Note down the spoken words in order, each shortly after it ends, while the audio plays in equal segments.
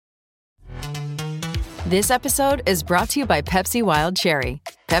This episode is brought to you by Pepsi Wild Cherry.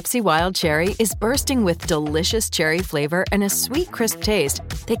 Pepsi Wild Cherry is bursting with delicious cherry flavor and a sweet, crisp taste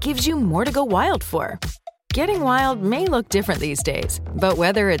that gives you more to go wild for. Getting wild may look different these days, but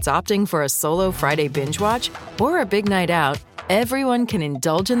whether it's opting for a solo Friday binge watch or a big night out, everyone can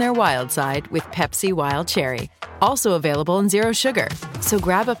indulge in their wild side with Pepsi Wild Cherry. Also available in Zero Sugar. So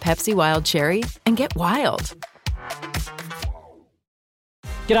grab a Pepsi Wild Cherry and get wild.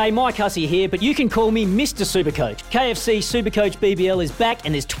 G'day, Mike Hussey here, but you can call me Mr. Supercoach. KFC Supercoach BBL is back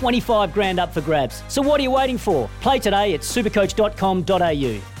and there's 25 grand up for grabs. So what are you waiting for? Play today at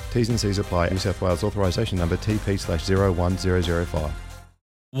supercoach.com.au. T's and C's apply. New South Wales authorisation number TP/01005.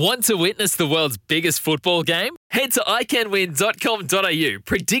 Want to witness the world's biggest football game? Head to iCanWin.com.au,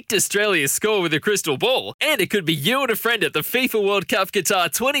 predict Australia's score with a crystal ball, and it could be you and a friend at the FIFA World Cup Qatar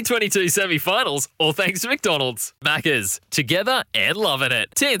 2022 semi-finals, all thanks to McDonald's. Maccas, together and loving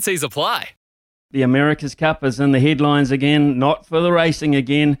it. T&Cs apply. The America's Cup is in the headlines again, not for the racing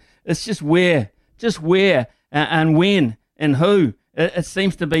again. It's just where, and when, and who. It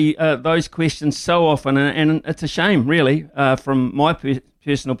seems to be those questions so often, and it's a shame, really, from my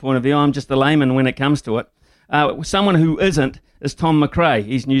personal point of view. I'm just a layman when it comes to it. Someone who isn't is Tom McRae.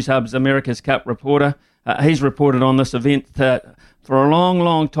 He's Newshub's America's Cup reporter. He's reported on this event for a long,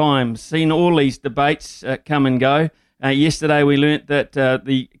 long time, seen all these debates come and go. Yesterday we learnt that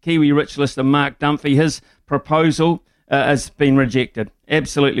the Kiwi rich lister Mark Dunphy, his proposal has been rejected,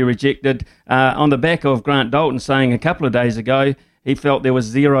 absolutely rejected, on the back of Grant Dalton saying a couple of days ago he felt there was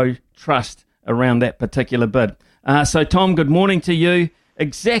zero trust around that particular bid. So, Tom, good morning to you.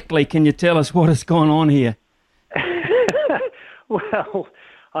 Exactly, can you tell us what has gone on here? Well,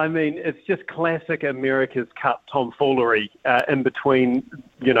 I mean, it's just classic America's Cup tomfoolery in between,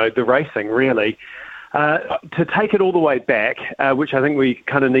 the racing, really. To take it all the way back, which I think we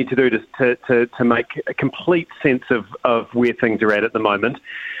kind of need to do to make a complete sense of where things are at the moment.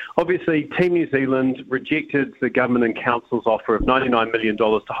 Obviously, Team New Zealand rejected the government and council's offer of $99 million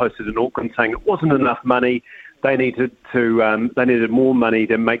to host it in Auckland, saying it wasn't enough money. They needed more money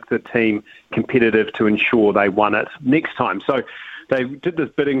to make the team competitive to ensure they won it next time. So they did this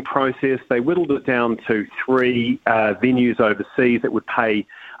bidding process. They whittled it down to 3 venues overseas that would pay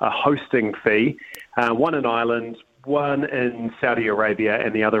a hosting fee, one in Ireland, one in Saudi Arabia,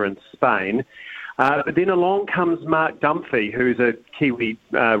 and the other in Spain. But then along comes Mark Dunphy, who's a Kiwi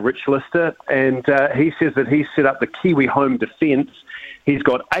rich lister, and he says that he's set up the Kiwi Home Defence. He's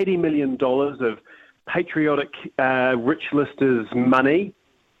got $80 million of patriotic rich listers' money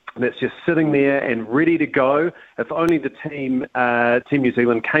that's just sitting there and ready to go. If only the Team New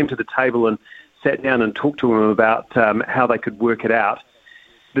Zealand came to the table and sat down and talked to him about how they could work it out.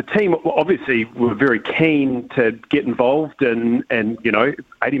 The team obviously were very keen to get involved and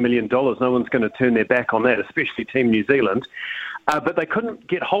 $80 million, no one's going to turn their back on that, especially Team New Zealand. But they couldn't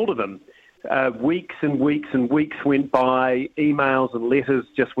get hold of him. Weeks and weeks and weeks went by, emails and letters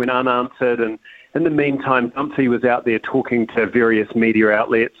just went unanswered, and in the meantime, Dunphy was out there talking to various media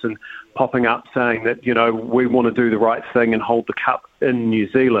outlets and popping up saying that, we want to do the right thing and hold the cup in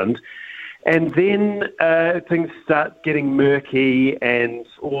New Zealand. And then things start getting murky and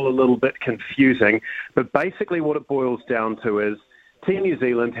all a little bit confusing. But basically what it boils down to is Team New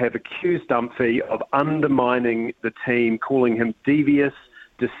Zealand have accused Dunphy of undermining the team, calling him devious,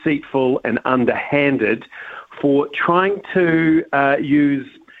 deceitful and underhanded for trying to use,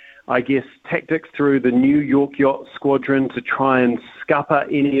 I guess, tactics through the New York Yacht Squadron to try and scupper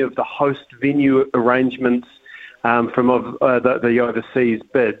any of the host venue arrangements from the overseas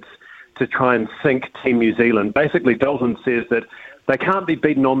bids, to try and sink Team New Zealand. Basically, Dalton says that they can't be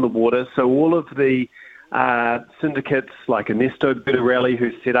beaten on the water, so all of the syndicates like Ernesto Bertarelli,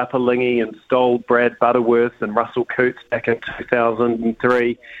 who set up Alinghi and stole Brad Butterworth and Russell Coutts back in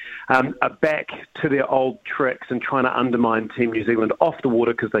 2003, are back to their old tricks and trying to undermine Team New Zealand off the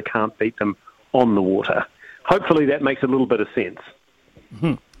water because they can't beat them on the water. Hopefully that makes a little bit of sense.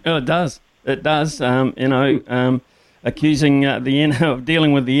 Mm-hmm. Oh, it does. It does. Accusing of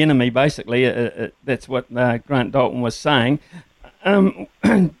dealing with the enemy, basically. That's what Grant Dalton was saying.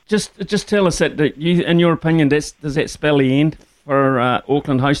 Just tell us that you, in your opinion, does that spell the end for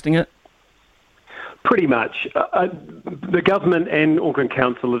Auckland hosting it? Pretty much. The government and Auckland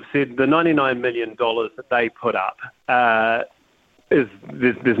Council have said the $99 million that they put up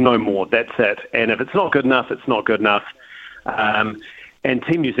there's no more. That's it. And if it's not good enough, it's not good enough. And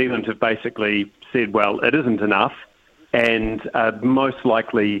Team New Zealand have basically said, well, it isn't enough. And most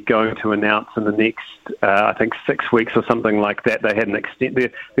likely going to announce in the next, 6 weeks or something like that. They had an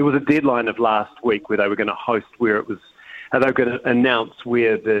there was a deadline of last week where they were going to host where it was They were going to announce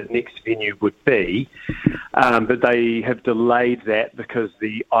where the next venue would be, but they have delayed that because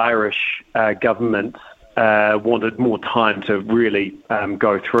the Irish government wanted more time to really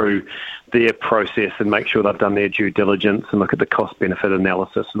go through their process and make sure they've done their due diligence and look at the cost-benefit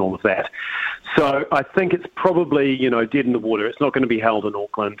analysis and all of that. So I think it's probably, dead in the water. It's not going to be held in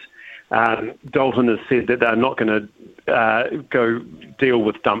Auckland. Dalton has said that they're not going to go deal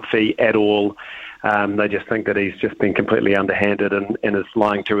with Dunphy at all. They just think that he's just been completely underhanded and is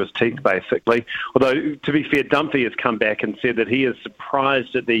lying through his teeth, basically. Although, to be fair, Dunphy has come back and said that he is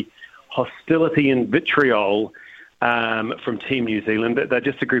surprised at the hostility and vitriol from Team New Zealand, that they're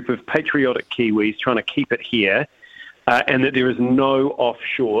just a group of patriotic Kiwis trying to keep it here, and that there is no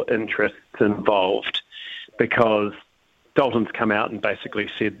offshore interests involved, because Dalton's come out and basically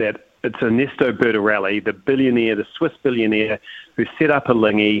said that it's Ernesto Bertarelli, the billionaire, the Swiss billionaire, who set up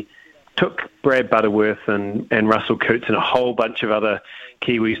Alinghi, took Brad Butterworth and Russell Coutts and a whole bunch of other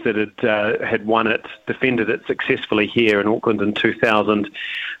Kiwis that had won it, defended it successfully here in Auckland in 2000,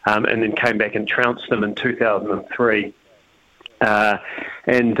 and then came back and trounced them in 2003. That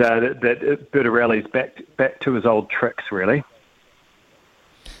Bertarelli's back to his old tricks, really.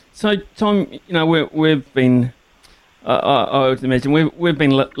 So, Tom, we've been, I would imagine, we've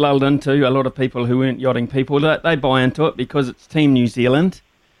been lulled into, a lot of people who weren't yachting people, they buy into it because it's Team New Zealand,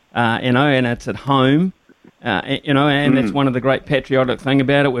 and it's at home. And that's one of the great patriotic thing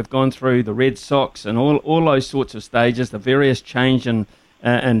about it. We've gone through the Red Sox and all those sorts of stages, the various change in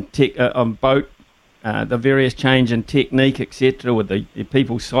tech on boat, the various change in technique, etc., with the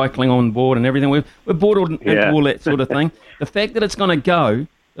people cycling on board and everything. We're bought into all that sort of thing. The fact that it's going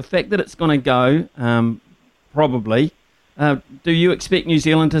to go, probably. Do you expect New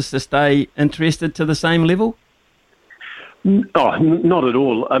Zealanders to stay interested to the same level? Oh, not at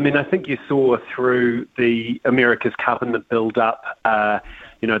all. I mean, I think you saw through the America's Cup and the build-up,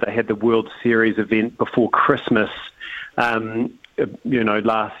 they had the World Series event before Christmas,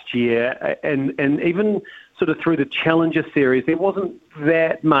 last year, and even sort of through the Challenger Series, there wasn't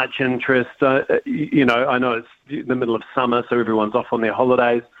that much interest. I know it's the middle of summer, so everyone's off on their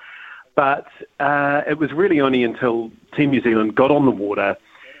holidays, but it was really only until Team New Zealand got on the water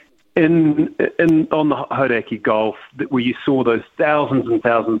on the Hauraki Gulf, where you saw those thousands and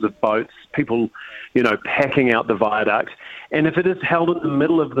thousands of boats, people, packing out the viaduct. And if it is held in the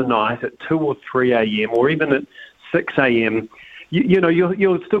middle of the night at 2 or 3 a.m. or even at 6 a.m.,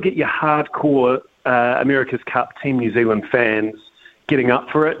 you'll still get your hardcore America's Cup Team New Zealand fans getting up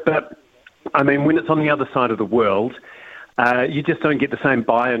for it. But, I mean, when it's on the other side of the world, you just don't get the same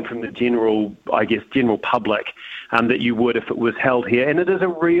buy-in from the general public that you would if it was held here. And it is a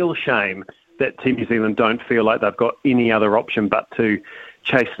real shame that Team New Zealand don't feel like they've got any other option but to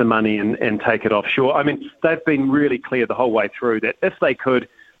chase the money and take it offshore. I mean, they've been really clear the whole way through that if they could,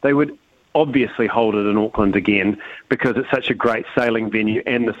 they would obviously hold it in Auckland again, because it's such a great sailing venue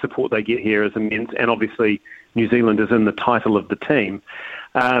and the support they get here is immense. And obviously New Zealand is in the title of the team.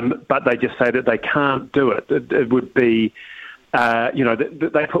 But they just say that they can't do it. It would be,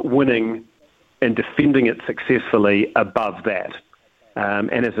 they put winning and defending it successfully above that.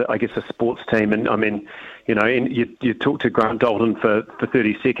 And as, a sports team, and I mean, and you talk to Grant Dalton for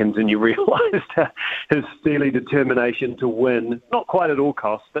 30 seconds and you realise his steely determination to win, not quite at all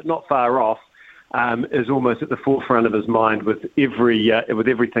costs, but not far off, is almost at the forefront of his mind with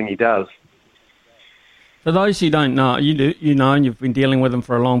everything he does. For those who don't know, you know, and you've been dealing with him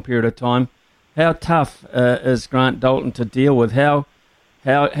for a long period of time, how tough is Grant Dalton to deal with? How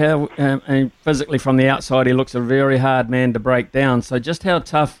and physically from the outside, he looks a very hard man to break down. So just how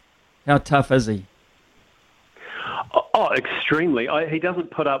tough is he? Oh, extremely. He doesn't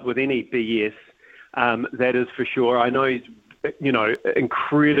put up with any BS, that is for sure. I know he's,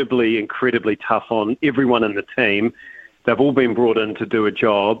 incredibly, incredibly tough on everyone in the team. They've all been brought in to do a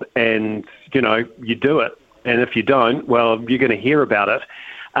job, and, you do it. And if you don't, well, you're going to hear about it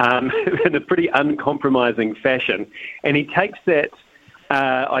in a pretty uncompromising fashion. And he takes that,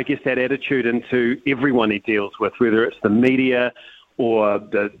 that attitude into everyone he deals with, whether it's the media or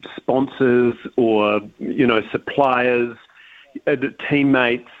the sponsors or, suppliers, the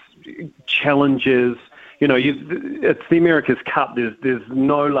teammates, challengers. It's the America's Cup. There's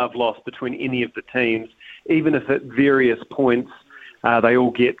no love lost between any of the teams, even if at various points they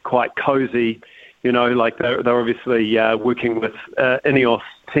all get quite cosy. Like they're obviously working with Ineos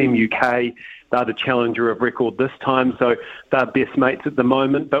Team UK. They're the challenger of record this time, so they're best mates at the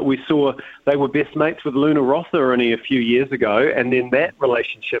moment. But we saw they were best mates with Luna Rotha only a few years ago, and then that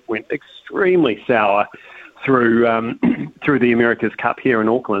relationship went extremely sour through the America's Cup here in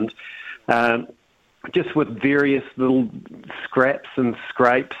Auckland. just with various little scraps and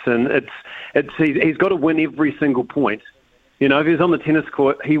scrapes, and he's got to win every single point. You know, if he was on the tennis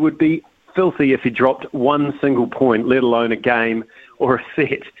court, he would be filthy if he dropped one single point, let alone a game or a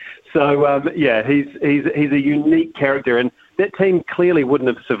set. So he's a unique character, and that team clearly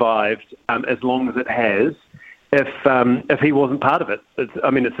wouldn't have survived as long as it has if he wasn't part of it.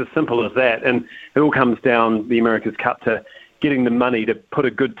 It's as simple as that, and it all comes down, the America's Cup, to getting the money to put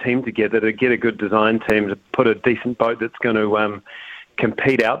a good team together, to get a good design team, to put a decent boat that's going to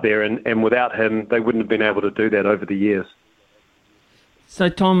compete out there, and without him, they wouldn't have been able to do that over the years. So,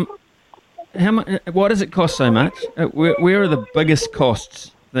 Tom, why does it cost so much? Where are the biggest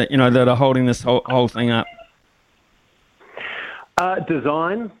costs that are holding this whole thing up?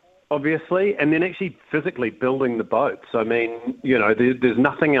 Design, obviously, and then actually physically building the boats. I mean, there's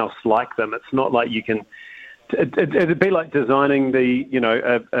nothing else like them. It's not like you can. It'd be like designing the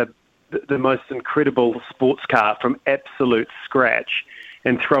most incredible sports car from absolute scratch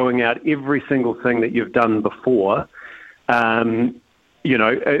and throwing out every single thing that you've done before. From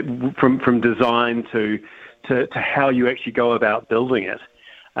design to how you actually go about building it.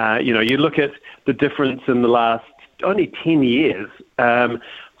 You look at the difference in the last only 10 years from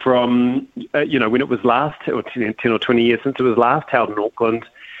when it was last, or 10 or 20 years since it was last held in Auckland.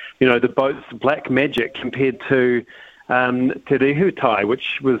 The boat's Black Magic compared to Te Rehutai,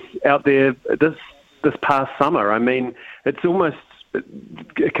 which was out there this past summer. I mean, it's almost a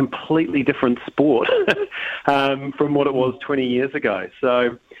completely different sport from what it was 20 years ago.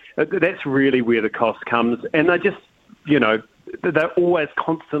 So that's really where the cost comes. And they just, they're always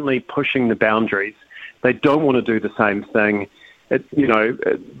constantly pushing the boundaries. They don't want to do the same thing. They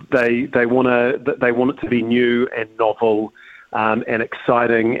want it to be new and novel and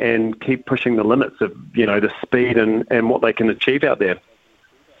exciting, and keep pushing the limits of the speed and what they can achieve out there.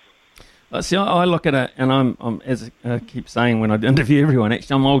 See, I look at it, and I'm as I keep saying when I interview everyone,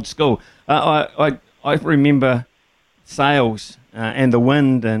 actually, I'm old school. I remember sails and the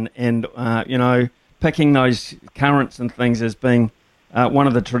wind and picking those currents and things as being one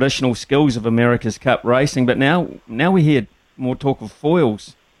of the traditional skills of America's Cup racing. But now we hear more talk of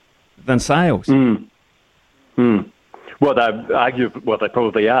foils than sails. Well, they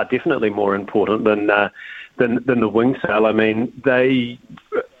probably are definitely more important than the wing sail. I mean, I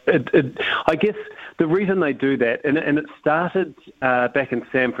guess the reason they do that, and it started back in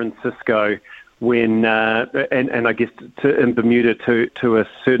San Francisco when, and I guess in Bermuda to a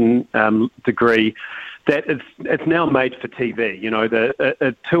certain degree, that it's now made for TV.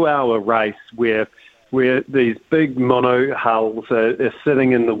 A 2-hour race where these big mono hulls are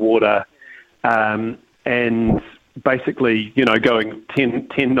sitting in the water, and basically, going 10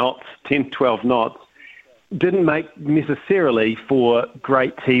 knots, 10, 12 knots, didn't make necessarily for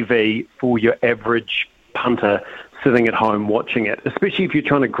great TV for your average punter sitting at home watching it, especially if you're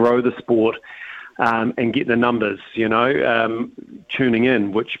trying to grow the sport and get the numbers, tuning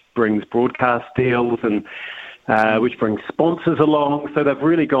in, which brings broadcast deals and which brings sponsors along. So they've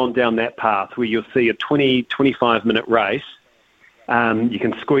really gone down that path where you'll see a 20, 25-minute race. You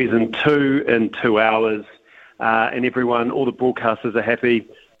can squeeze in 2 hours, and all the broadcasters are happy,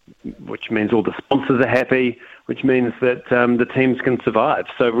 which means all the sponsors are happy, which means that the teams can survive.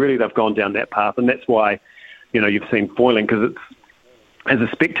 So really they've gone down that path, and that's why, you've seen foiling, because it's, as a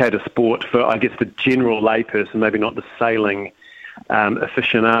spectator sport for, I guess, the general layperson, maybe not the sailing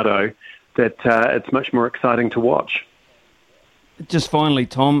aficionado, that it's much more exciting to watch. Just finally,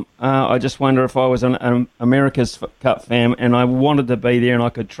 Tom, I just wonder if I was an America's Cup fan and I wanted to be there and I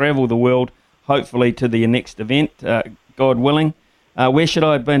could travel the world, hopefully to the next event, God willing. Where should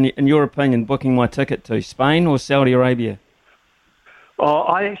I have been, in your opinion, booking my ticket to? Spain or Saudi Arabia? Oh,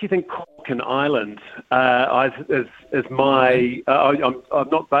 I actually think Cork and Ireland is my.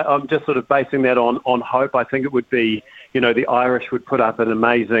 I'm just sort of basing that on hope. I think it would be, the Irish would put up an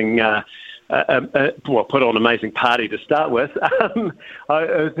amazing, put on an amazing party to start with.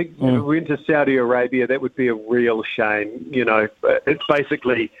 I think if we went to Saudi Arabia, that would be a real shame. It's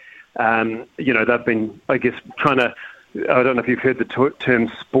basically, they've been, I guess, trying to. I don't know if you've heard the term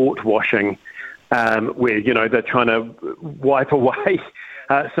sport washing, where, they're trying to wipe away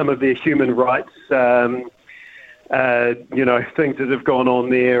some of their human rights, things that have gone on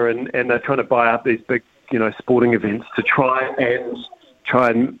there, and they're trying to buy up these big, sporting events to try and.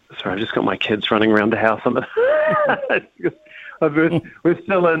 Sorry, I've just got my kids running around the house. We're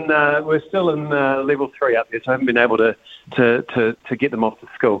still in level 3 up here, so I haven't been able to get them off to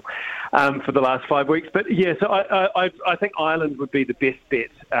school for the last 5 weeks. But yeah, so I think Ireland would be the best bet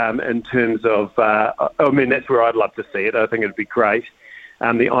in terms of. That's where I'd love to see it. I think it'd be great.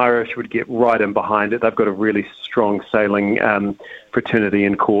 the Irish would get right in behind it. They've got a really strong sailing fraternity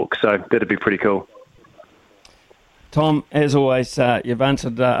in Cork, so that'd be pretty cool. Tom, as always, you've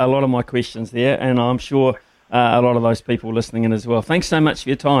answered a lot of my questions there, and I'm sure a lot of those people listening in as well. Thanks so much for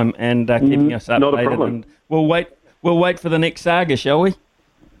your time and keeping us updated. Not a problem. And we'll wait for the next saga, shall we?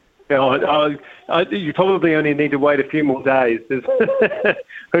 You probably only need to wait a few more days.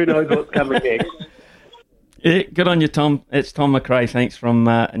 Who knows what's coming next? Yeah, good on you, Tom. It's Tom McRae, thanks, from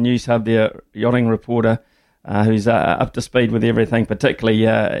News Hub, the yachting reporter, who's up to speed with everything, particularly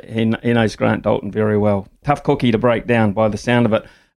he knows Grant Dalton very well. Tough cookie to break down by the sound of it.